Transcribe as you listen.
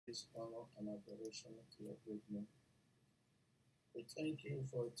This honor and adoration to your great name. We thank you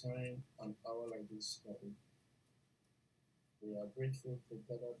for a time and hour like this, Daddy. We are grateful to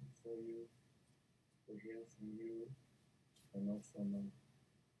gather before you, to hear from you and not from man.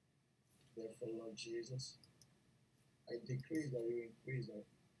 Therefore, Lord Jesus, I decree that you increase, that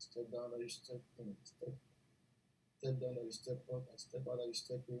step down that you step in, step down that you step up, and step out that you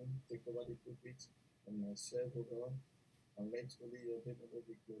step in, take over the pulpit and myself, O God, and let only your name will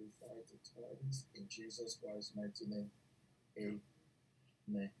be glorified eternally in Jesus Christ's mighty name.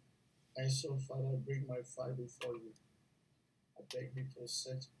 Amen. And so, Father, bring my file before you. I beg you to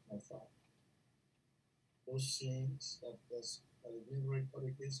set my file. Those sins that have been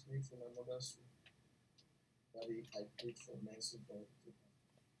recorded against me from my mother's womb, Daddy, I plead for mercy for it.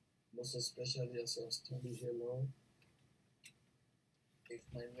 Most especially as I stand here, Lord, if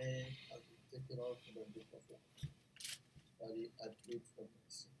my name has been taken off from the book of life, Daddy, I plead for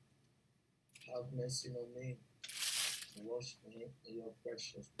mercy. Have mercy on me. Wash me in your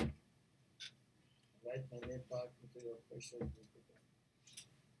precious blood. Write my name back into your precious book.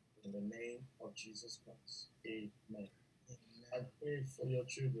 In the name of Jesus Christ. Amen. I pray for your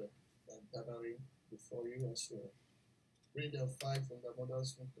children that are gathering before you as well. Bring their fight from the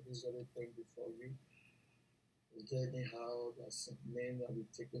mother's womb to this very point before you. Is there anyhow that name that will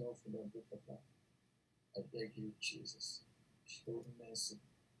be taken off from the book of life? I beg you, Jesus, show mercy.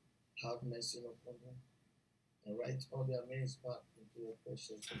 Have mercy upon them. And write all their names back into your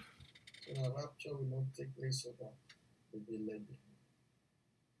precious book. So that rapture will not take place so that will be led behind.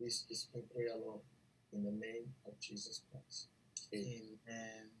 This is my prayer, Lord, in the name of Jesus Christ.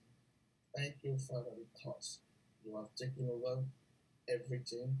 Amen. Thank you, Father, because you have taken over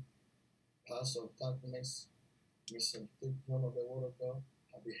everything. Powers of darkness, misinterpretation of the word of God,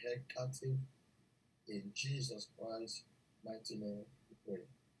 have been held captive. In Jesus Christ's mighty name, we pray.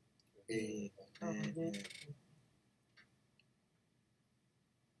 Amen.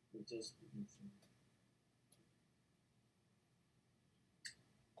 We just begin from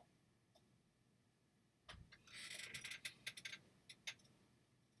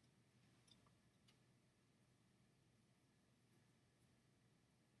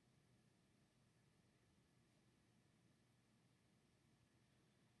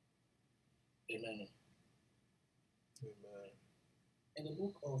Amen. Amen. In the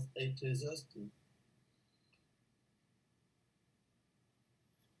book of Intercessory,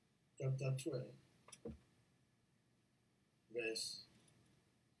 chapter 12, verse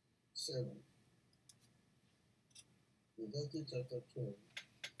 7. Intercessory chapter 12,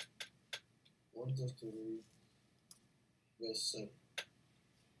 I want us to read verse 7.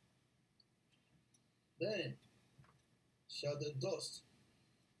 Then shall the dust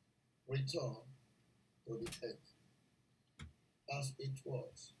return to the earth as it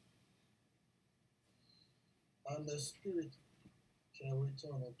was, and the spirit shall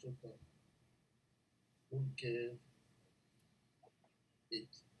return unto God who gave it.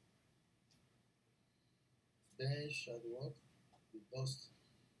 Then shall the what? The dust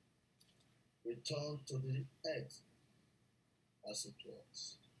return to the earth as it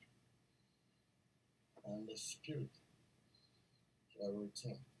was, and the spirit shall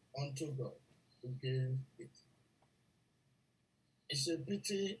return unto God who gave it. It's a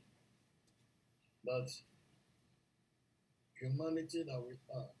pity that humanity that we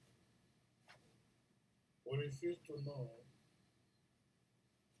are, we refuse to know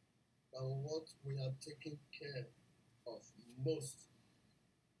that what we are taking care of most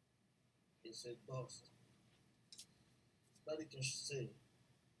is a dust. That is to say,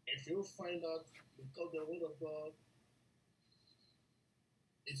 if you find out, because the word of God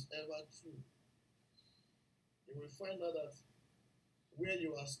is ever true, you will find out that where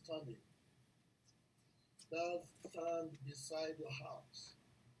you are standing, that stand beside your house,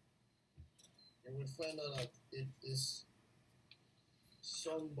 you will find out that it is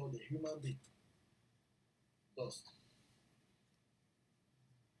somebody, human being, dust.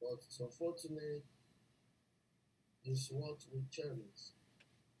 But unfortunately, it's what we cherish,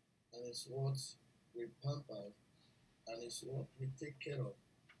 and it's what we pamper, and it's what we take care of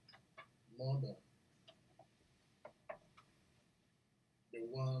more than the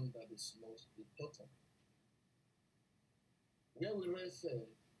one that is most important. Where we read said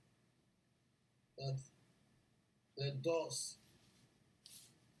that the dust,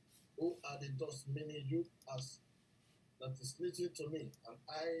 who are the dust, meaning you as that is listening to me, and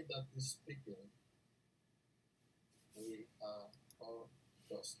I that is speaking, we are all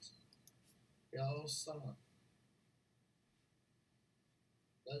dust. We are all sand.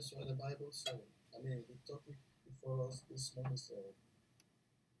 That's what the Bible said. The topic before us this morning said,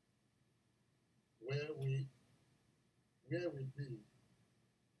 where we be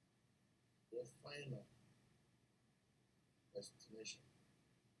the final destination.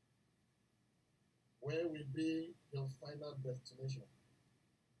 Where we be your final destination.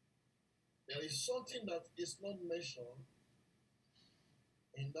 There is something that is not mentioned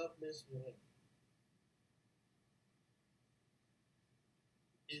in that place we're in.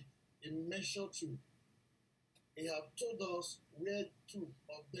 In measure 2, he have told us where 2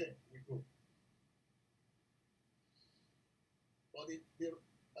 of them we go. But I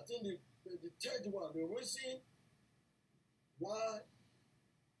think the third one, the reason why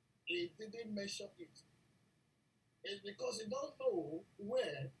he didn't mention it is because he don't know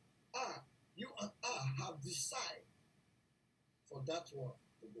where you and I have decided for that one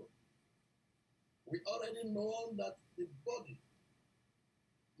to go. We already know that the body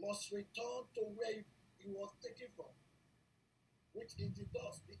must return to where it was taken from, which is the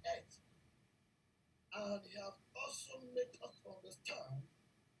dust, the earth. And he has also made us understand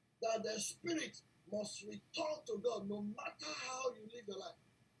that the spirit must return to God no matter how you live your life.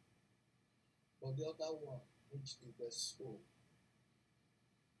 But the other one, which is the soul,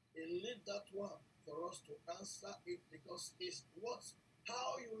 he leave that one for us to answer it, because it's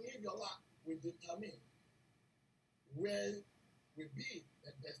how you live your life will determine where will be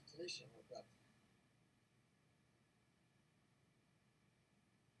the destination of that.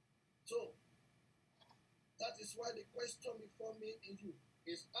 So that is why the question before me and you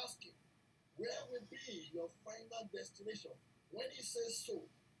is asking, where will be your final destination? When he says soul,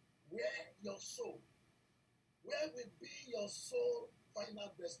 where your soul, where will be your soul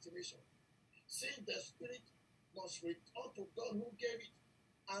final destination? See, the spirit must return to God who gave it,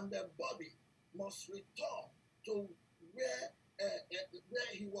 and the body must return to where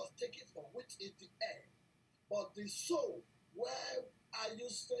he was taken from, which is the air. But the soul, where are you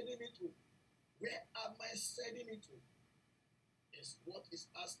sending it to? Where am I sending it to? Is what is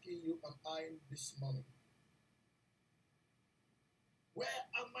asking you and I this morning. Where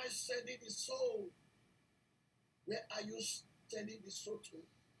am I sending the soul? Where are you sending the soul to?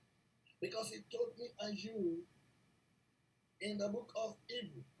 Because he told me and you in the book of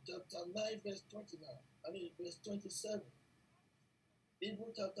Hebrews, chapter 9, verse 29. Verse 27.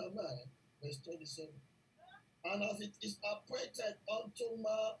 Hebrews chapter 9, verse 27. And as it is appointed unto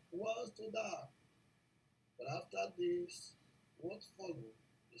man once to die, but after this, what follow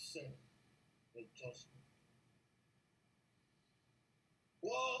is sin, the judgment.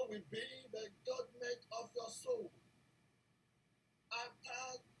 What will be the judgment of your soul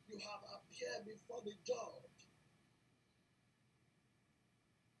after you have appeared before the judge?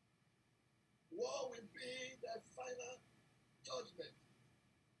 What will be the final judgment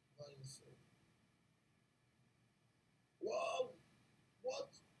for your soul? What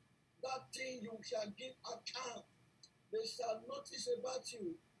that thing you shall give account, they shall notice about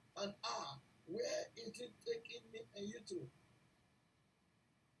you and where is it taking me and you to?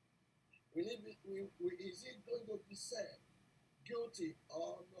 Is it going to be said guilty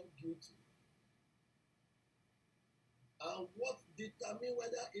or not guilty? And what determines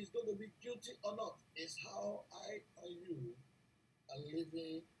whether it's going to be guilty or not is how I and you are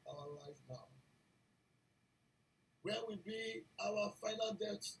living our life now. Where will be our final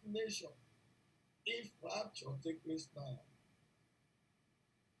destination if rapture takes place now?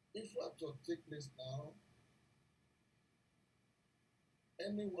 If rapture takes place now,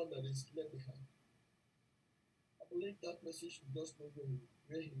 anyone that is left behind, I believe that person should just know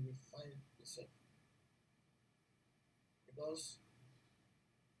where he will find himself. Because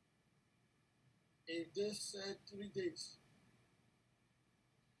if they said 3 days,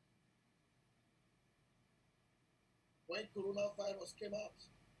 when coronavirus came out,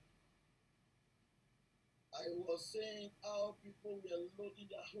 I was saying how people were loading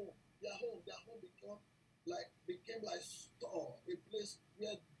their home. Their home became like store, a place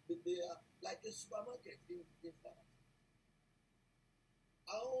where they are like a supermarket in fact.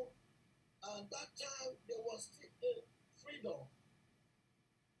 And that time there was still a freedom.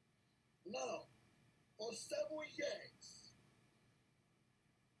 Now, for 7 years,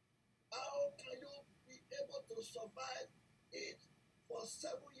 how can you be able to survive it for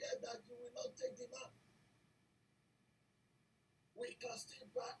 7 years that you will not take them out? We can still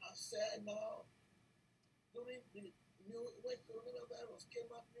buy and sell now. During when coronavirus came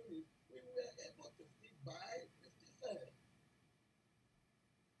out newly, we were able to still buy, we still sell.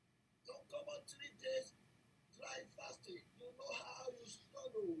 Don't come on 3 days dry fasting. You know how you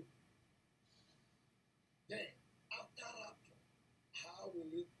struggle. Then, after rapture, how do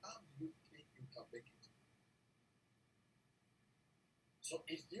you think you can make it? So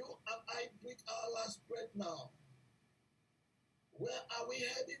if you and I breathe our last breath now, where are we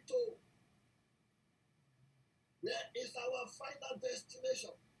heading to? Where is our final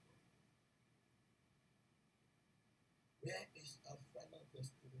destination? Where is our final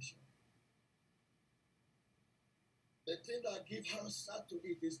destination? The thing that gives answer to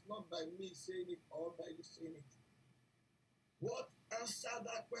it is not by me saying it or by you saying it. What answer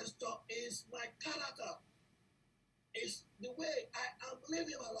that question is my character. It's the way I am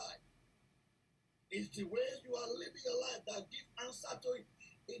living my life. It's the way you are living your life that gives answer to it.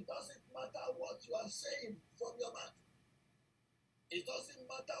 It doesn't matter what you are saying from your mouth. It doesn't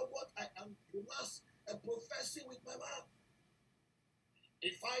matter what I am professing with my mouth.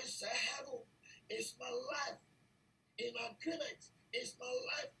 If I say heaven is my life in agreement, is my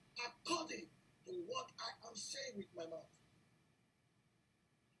life according to what I am saying with my mouth.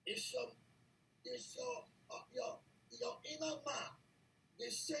 Is your inner man the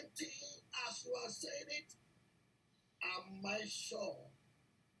same thing as you are saying it? Am I sure?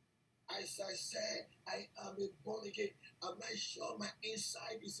 As I said, I am a born again. Am I sure my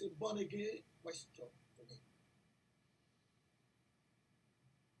inside is a born again? Question to me.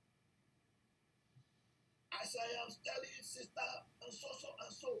 As I am telling sister and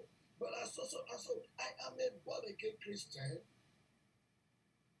so, brother so, I am a born again Christian.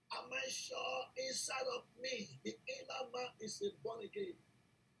 Am I sure inside of me, the inner man is a born again?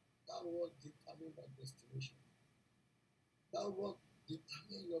 That will determine my destination. That will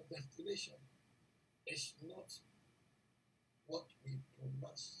determine your destination. It's not what we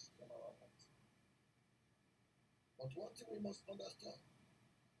pronounce from our mouth. But one thing we must understand,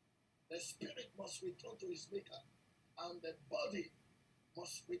 the spirit must return to his maker, and the body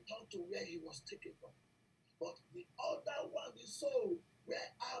must return to where he was taken from. But the other one, the soul,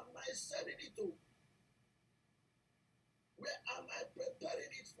 where am I sending it to? Where am I preparing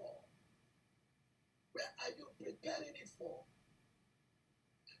it for? Where are you preparing it for?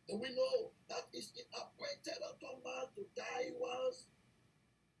 Do we know that it's appointed unto man to die once,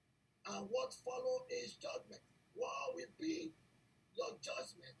 and what follows is judgment? What will be your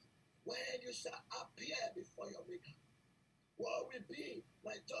judgment when you shall appear before your maker? What will be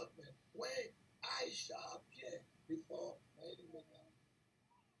my judgment when I shall appear before my maker?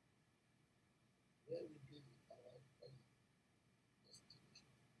 Where will be our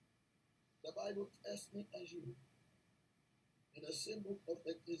destination? The Bible tells me as you in the same book of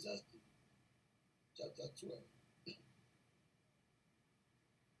Ecclesiastes, chapter 12.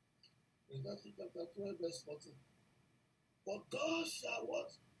 Ecclesiastes chapter 12, verse 14. For God shall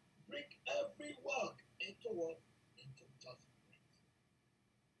what? Bring every work into what? Into judgment.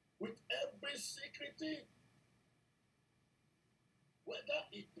 With every secret thing, whether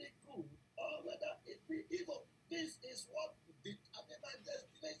it be good or whether it be evil. This is what determines my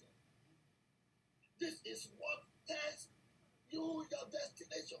destination. This is what tells you your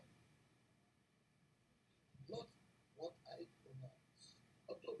destination. Not what I pronounce.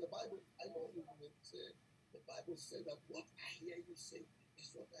 Although the Bible, I know you may say, the Bible says that what I hear you say is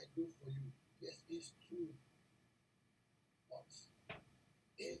what I do for you. Yes, it's true. But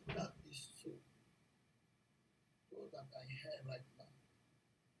if that is true, so that I hear right now,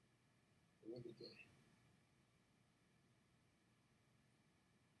 it will be there.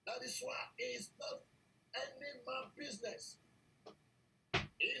 That is why it's not any man's business.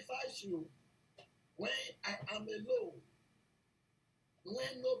 If I should, when I am alone,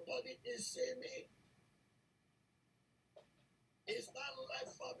 when nobody is seeing me, it's not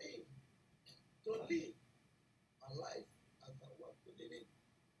life for me to live a life as I want to live it.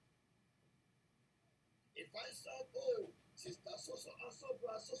 If I said, oh, sister so,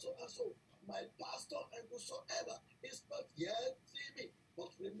 brother so, my pastor and whosoever is not yet see me. But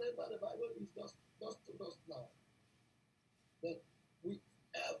remember, the Bible is just to us now. But with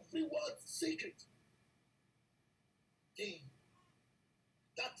every word secret thing,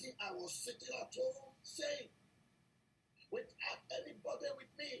 that thing I was sitting at home saying, without anybody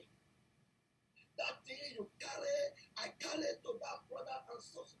with me, that thing you carry, I carry to that brother and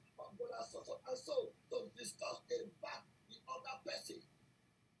so, to discuss about the other person.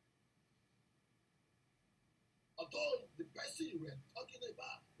 Although the person you were talking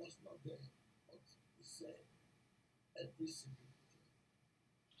about was not there, but he said every single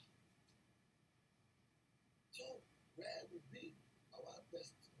thing. So, where will be our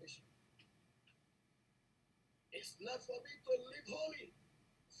destination? It's left for me to live holy,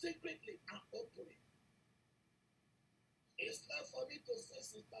 secretly and openly. It's left for me to say,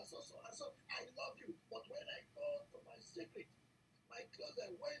 sister so, I love you. But when I go to my secret, my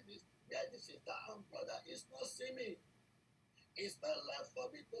closet, where the sister and brother is not seeing me, It's not left for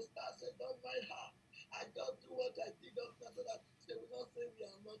me to start saying, don't mind her. I don't do what I did not so that they will not say we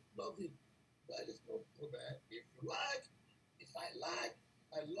are not loving. There is no problem. If you like, if I like,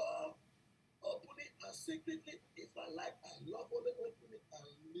 I love openly and secretly. If I like, I love only openly and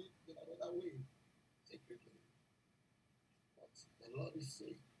live in another way secretly. But the Lord is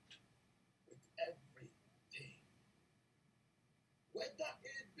saying, with every day, whether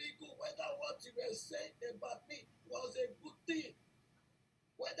it be good, whether what you were saying about me was a good thing,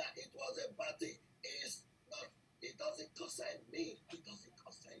 whether it was a bad thing, is not, it doesn't concern me, it doesn't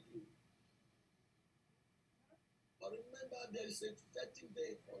concern you. But remember, there is a certain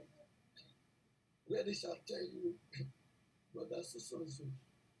day for you where they shall tell you, brother so.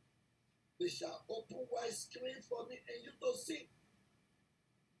 They shall open wide screen for me and you to see.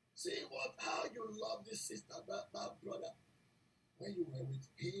 See how you love this sister, that brother, when you were with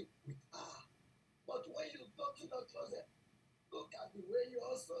him, with her. But when you go to the closet, look at the way you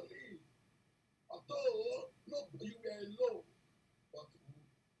also live. Although no, you were alone, but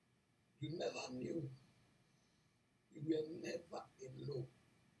you never knew. You were never alone.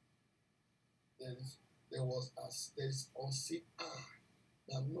 There's unseen eye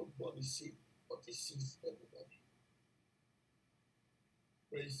that nobody sees, but he sees everybody.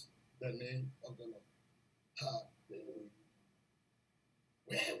 Praise the name of the Lord. Hallelujah.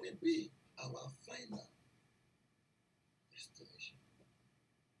 Where will be our final destination?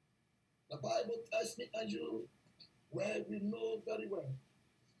 The Bible tells me and you, where we know very well,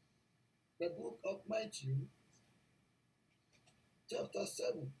 the book of Matthew, chapter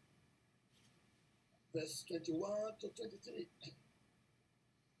 7, verse 21 to 23.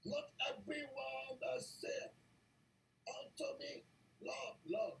 Not everyone that saith unto me, Lord,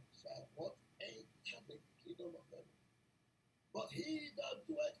 Lord, shall what enter the kingdom of heaven, but he that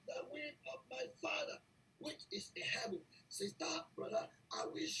doeth the will of my Father, which is in heaven. Sister, brother, are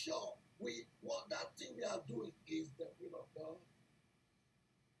we sure what that thing we are doing is the will of God?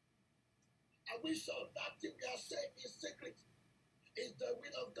 Are we sure that thing we are saying is secret is the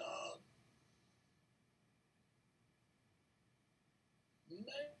will of God? Many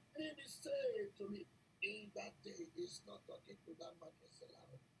will say to me, in that day, is not talking to that market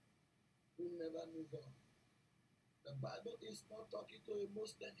seller who never knew God. The Bible is not talking to a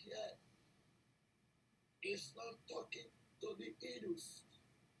Muslim here. It's not talking to the Hindus.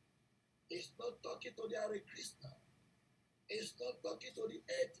 It's not talking to the Hare Krishna. It's not talking to the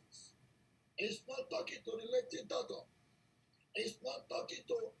atheists. It's not talking to the lady daughter. It's not talking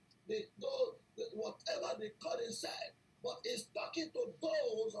to whatever they call inside. But it's talking to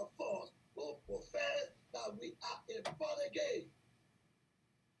those of us who profess that we are a born again.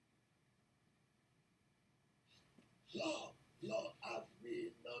 Lord, Lord, have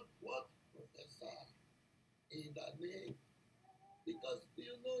we not what prophesy in the name? Because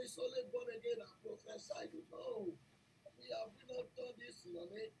you know it's only born again and prophesy, you know. We have not done this in the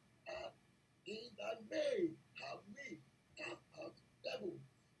name. And in the name have we cast out devils.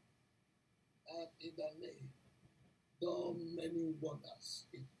 And in the name done many wonders.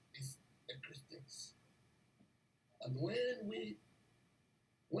 It is the Christians. And when we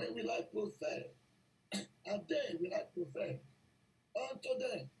like profess, and then we like profess unto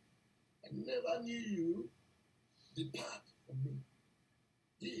them, I never knew you, depart from me,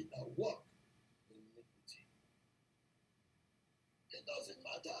 ye that walk in iniquity. It doesn't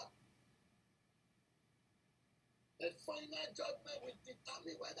matter. The final judgment will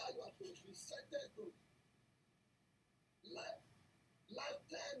determine whether you are to be sentenced to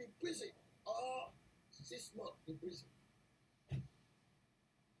lifetime in prison or 6 months in prison. I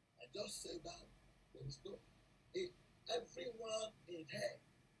just say that there is no everyone in hell,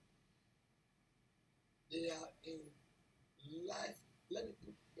 they are in life. Let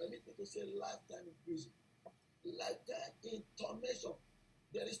me say lifetime in prison, lifetime in tormentation.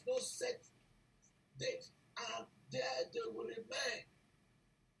 There is no set date, and there they will remain.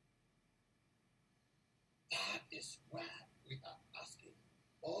 That is why we are asking.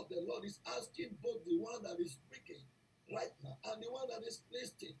 Or the Lord is asking both the one that is speaking right now and the one that is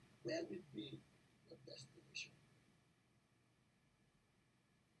listening, where will be your destination?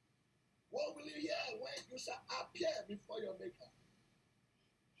 What will you hear when you shall appear before your Maker?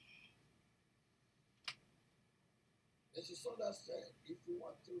 There's a song that said, if you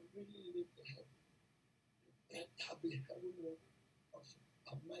want to really live in heaven, you better be heavenward conscious.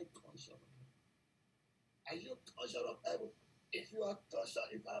 Am I conscious of heaven? Are you conscious of heaven? If you are conscious,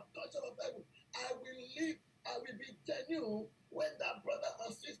 if I am conscious of heaven, I will live, I will be genuine when that brother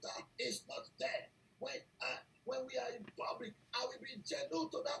and sister is not there. When we are in public, I will be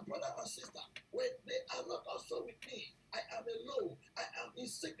genuine to that brother and sister. When they are not also with me, I am alone.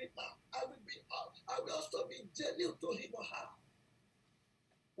 secret now. I will also be genuine to him or her.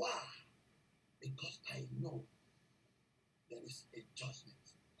 Why? Because I know there is a judgment.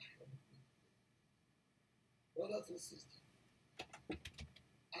 Brothers and sisters,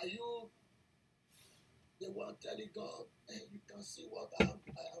 are you the one telling God, hey, you can see what I am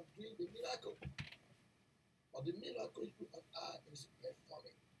doing, the miracle? Or the miracle you is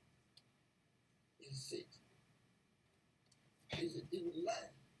performing? Is it in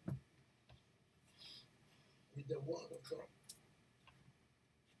line with the word of God?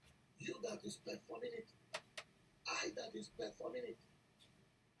 You that is performing it, I that is performing it,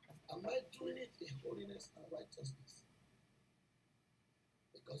 am I doing it in holiness and righteousness?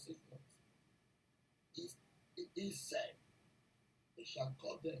 Because if not, he said, he shall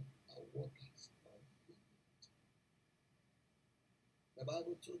call them our workers. The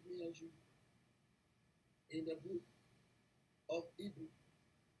Bible told me as you in the book of Hebrew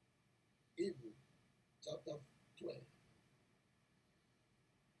chapter 12.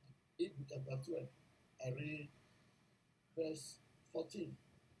 Hebrew chapter 12, I read verse 14.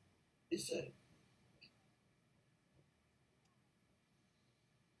 He said,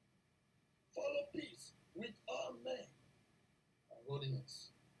 follow peace with all men and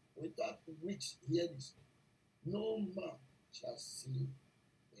holiness, without which, hear this, no man shall see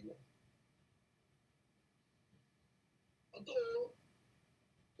the Lord. Although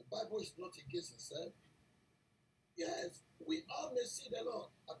the Bible is not against itself, yes, we all may see the Lord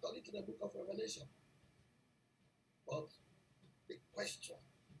according to the book of Revelation. But the question,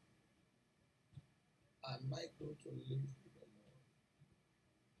 am I going to live with the Lord?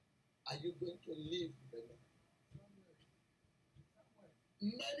 Are you going to live with the Lord?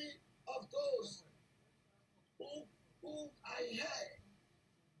 Many of those whom I heard,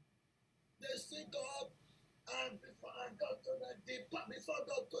 they see God, and before God told them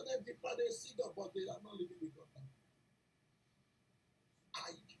depart, they see God, but they are not living with God.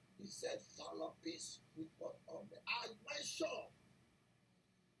 He said, follow peace with what on me. I'm sure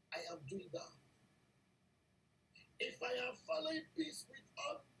I am doing that. If I am following peace with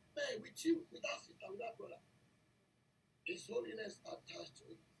all men, with you, with that sister, with that brother, is holiness attached to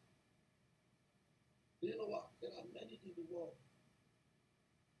it? You know what? There are many in the world.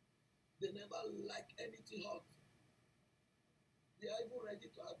 They never like anything hot. They are even ready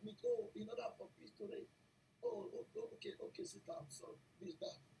to admit, oh, in order for peace to reign, okay, sister, I'm sorry, this,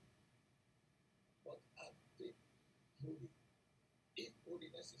 that. But are they holy? If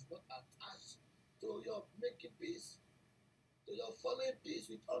holiness is not attached to your making peace, to your following peace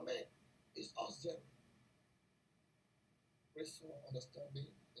with all men, it's all zero. Praise for understanding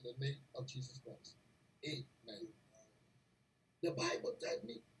in the name of Jesus Christ. Amen. The Bible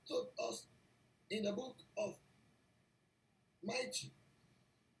told us in the book of Matthew,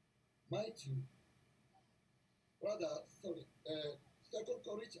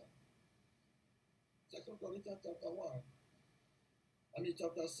 Second Corinthians chapter 1,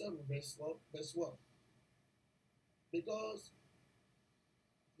 chapter 7, verse 1. Because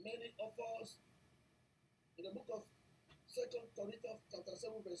many of us, in the book of 2 Corinthians chapter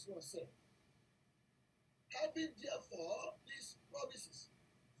 7, verse 1 said, having therefore these promises,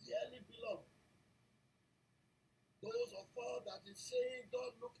 dearly beloved, those of us that is saying,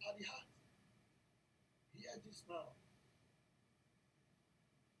 don't look at the heart. Hear this now.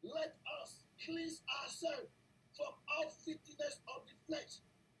 Let us cleanse ourselves from all filthiness of the flesh,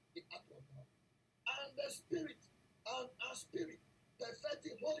 the outward man, and the spirit, and our spirit,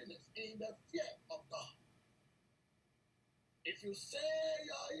 perfecting holiness in the fear of God. If you say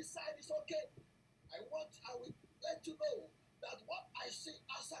your inside is okay, I will let you know that what I say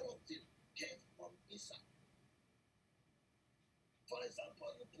outside of you came from inside. For example,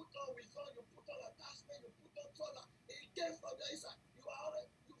 you put on attachment, you put on collar, it came from the inside.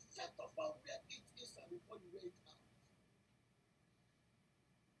 You set off on where it inside before you wear it out.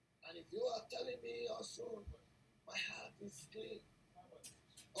 And if you are telling me also, my heart is clean,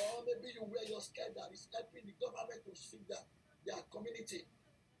 or maybe you wear your skirt that is helping the government to see that their community,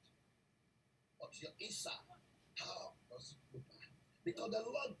 but your inside, how does it look like? Because the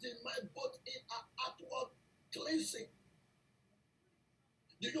Lord demands both in and outward cleansing.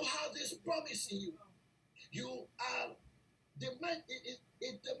 Do you have this promise in you? You are it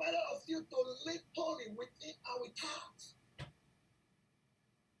demanded of you to live holy within and without.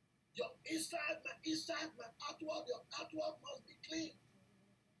 Your inside, my outward, your outward must be clean.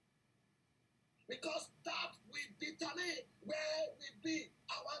 Because that will determine where will be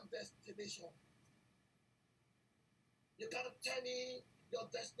our destination. You cannot tell me your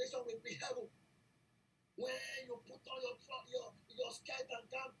destination will be heaven when you put on your skirt and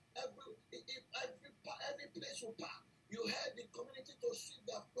gown, every place you park, you help the community to sweep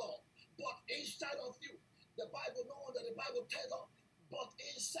their floor. But inside of you, the Bible, no wonder the Bible tells us, but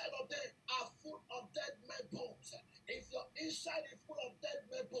inside of them are full of dead men bones. If your inside is full of dead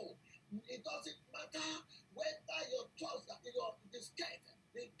men bones, it doesn't matter whether your trouser, the skirt,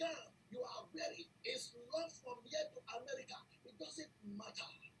 the gown you are wearing is long from here to America. It doesn't matter.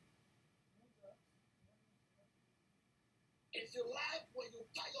 If you like, when you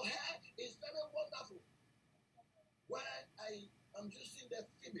tie your hair, it's very wonderful. When I am using the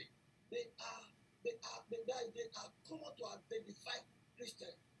female, they are common to identify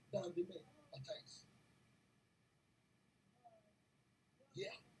Christian than the men at times.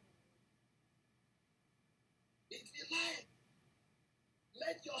 Yeah. If you like,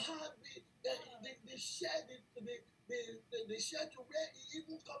 let your hand be the shirt, the shirt you wear,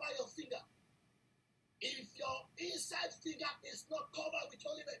 even cover your finger. If your inside finger is not covered with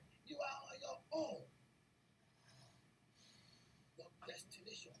holiness, you are on your own. Your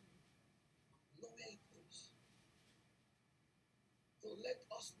destination, nowhere it goes. So let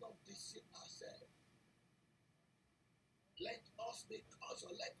us not deceive ourselves. Let us be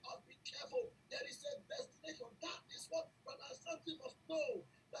cautious. Let us be careful. There is a destination. That is what Brother Santi must know.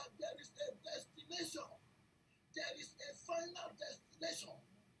 That there is a destination. There is a final destination.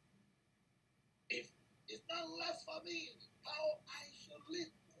 If it's not left for me how I should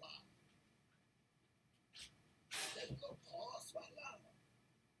live life, there's no cause for life.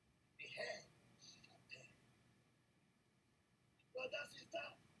 The head shall tell. Brother, sister,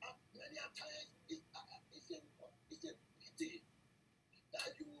 many a times it's a pity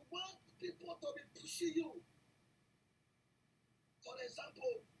that you want people to be pushing you. For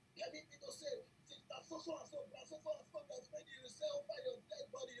example, many people say, sister, so and so, that's when you say over your dead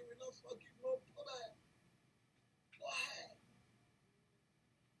body, you will not forgive, no problem. Go ahead.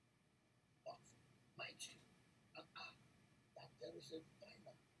 But mind you, that there is a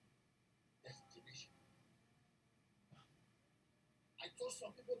final destination. I told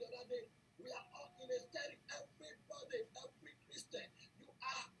some people the other day, we are all in a steering. Everybody, every Christian, you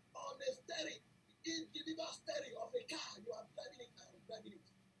are on a steering, individual steering of a car. You are driving it, I am driving it.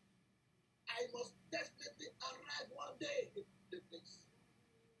 I must definitely arrive one day in the place.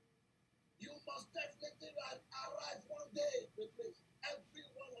 You must definitely arrive one day in the place. Every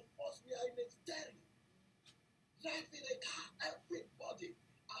one of us, we are in a steering. Driving a car, everybody,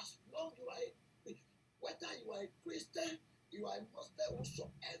 as long you are, whether you are a Christian, you are a Muslim,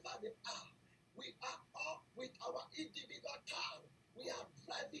 whosoever they are, we are all with our individual car. We are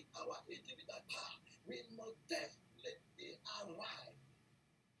driving our individual car. We must definitely arrive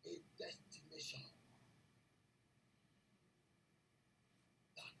a destination.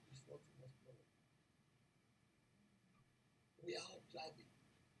 That is what we must know. We are all driving.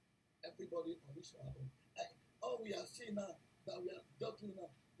 Everybody on this one. All we are seeing now, that we are talking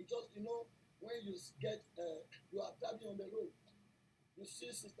now, because when you get, you are driving on the road, you see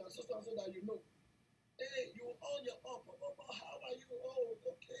sister, so that you know. Hey, you on your own. How are you? Oh,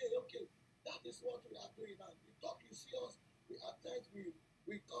 okay. That is what we are doing now. You talk, you see us. We attend.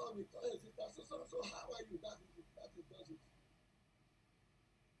 We call. Hey, sister, so how are you? That is it. Does it.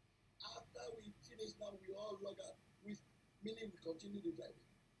 After we finish now, we all log out. Meaning we continue the driving.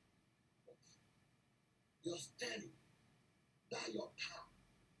 But you're steering. That your car.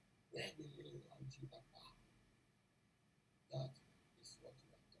 Where will you land you that car? That is what we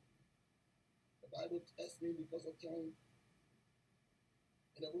are talking about. The Bible tells me, because of time,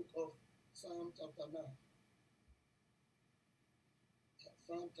 in the book of Psalm chapter 9.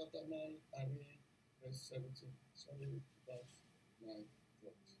 Psalm chapter 9, I read verse 17. Sorry, verse 9.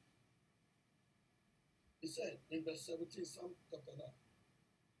 He said in verse 17, Psalm chapter 9.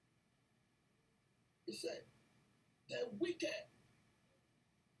 He said, the wicked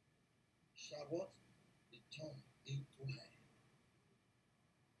shall what? Be turned into hell.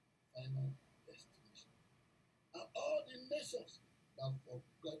 Final destination. And all the nations that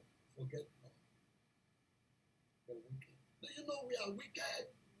forget not. The wicked. Do you know we are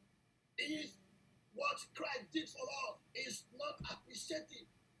wicked? If what Christ did for us is not appreciated,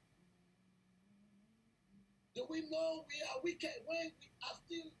 do we know we are wicked when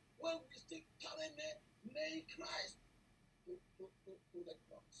we still carrying name Christ to the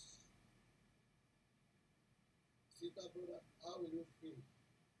cross? Sister, brother, how will you feel?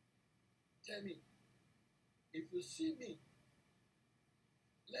 Tell me. If you see me,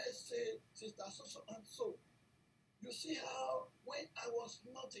 let's say, sister, so and so, you see how when I was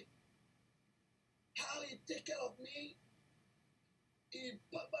nothing, how he take care of me. He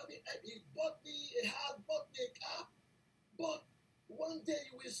bought me a house, bought me a car, but One day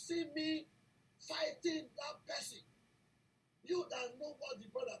you will see me fighting that person. You that know what the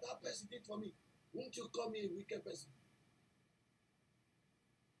brother that person did for me, won't you call me a wicked person?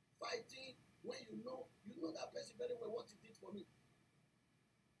 Fighting when you know that person very well what he did for me.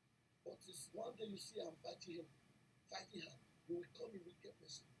 But it's one day you see I'm fighting him, fighting her, you will call me a wicked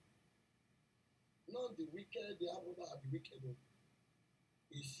person. Not the wicked, the other are the wicked.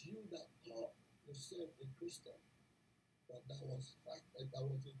 It's you that call yourself a Christian, but that was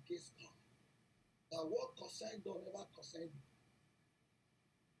against God. That what concerned God never concerned you.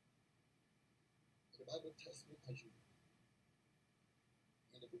 The Bible tells me as you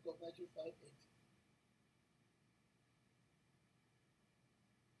in the book of Matthew 5:8,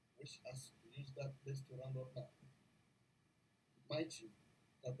 which has used that place to round up now. Matthew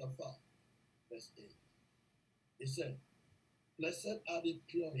chapter 5, verse 8. He said, "Blessed are the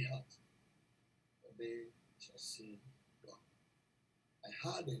pure in heart, for they shall see God." I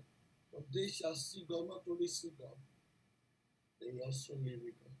heard it, but they shall see God, not only see God, they will also live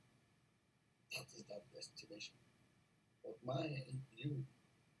with God. That is that destination. But mine, you,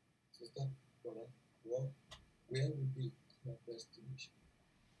 sister, brother, where will be my destination?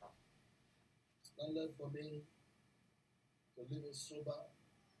 It's not left for me to live a sober,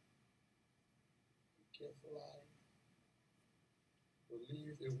 a careful life, to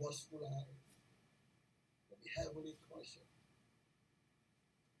live a watchful life, to be heavily conscious.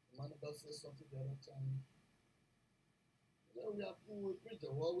 The man of God said something the other time. We preach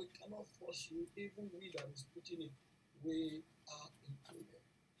the word, we cannot force you, even we that is preaching it, we are included.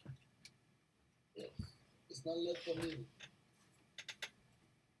 Yes. It's not left for me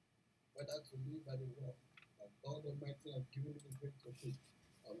whether to live by the word that God Almighty has given me the grace to do.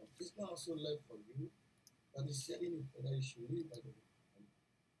 It's not also left for you that is telling you whether you should live by the word.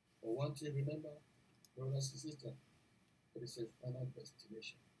 But one thing, remember, brothers and sisters, it is a final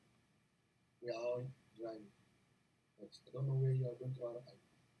destination. We are all driving. But I don't know where you are going to arrive.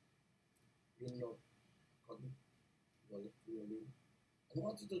 You know, according to your living. I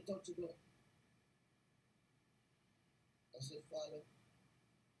want you to talk to God. I said, Father,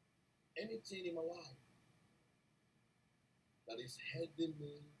 anything in my life that is heading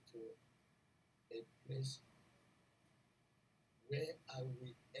me to a place where I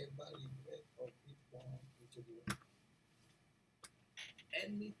will ever regret of it born into the world.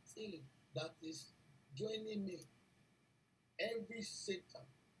 Anything that is joining me, every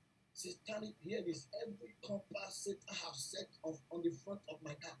satanic, here is every compass Satan have set off on the front of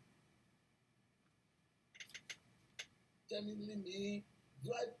my car, telling me,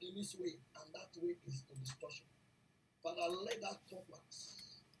 drive in this way, and that way is to destruction. Father, let that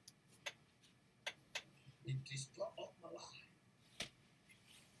compass be destroyed off my life.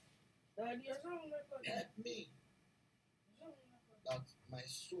 Help me that my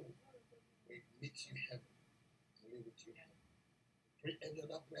soul will meet you in heaven, and live with you in heaven. Pray every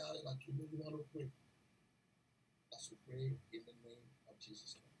other prayer that you know you want to pray. As we pray in the name of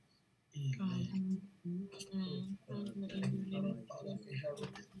Jesus Christ. Amen. Father, may heaven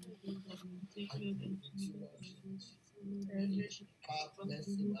I pray with you, Lord Jesus. Have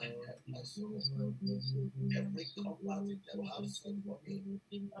mercy and help my soul. Every combat the devil has set for me,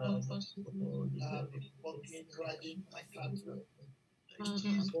 have been walking, riding my cattle. Every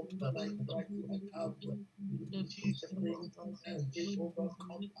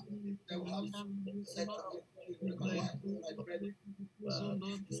overcome the devil has set up in my life, my bread.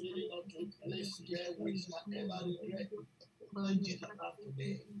 It's really not to a place where we shall ever regret.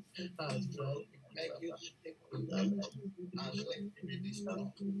 Today, beg you to take control and let me be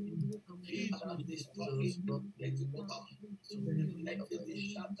destroyed. He that destroys let it go out. Let it be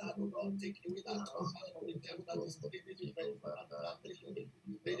shattered, O Lord. Take away that command of the devil that is leading the men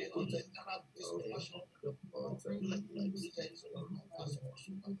leading on to eternal destruction. Let me be sense of the Father,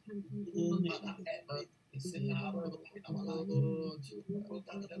 every sin I have broken in our life,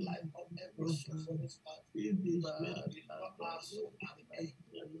 broken in the life of every soul on this earth. Not our soul and the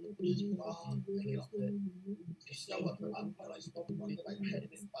God, take it up there. You say what our power is not one that I heard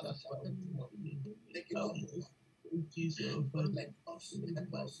in Father shall take it up. Let us and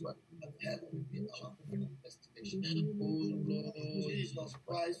heaven will be our final destination. Jesus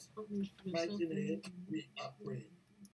Christ, mighty name, we are praying.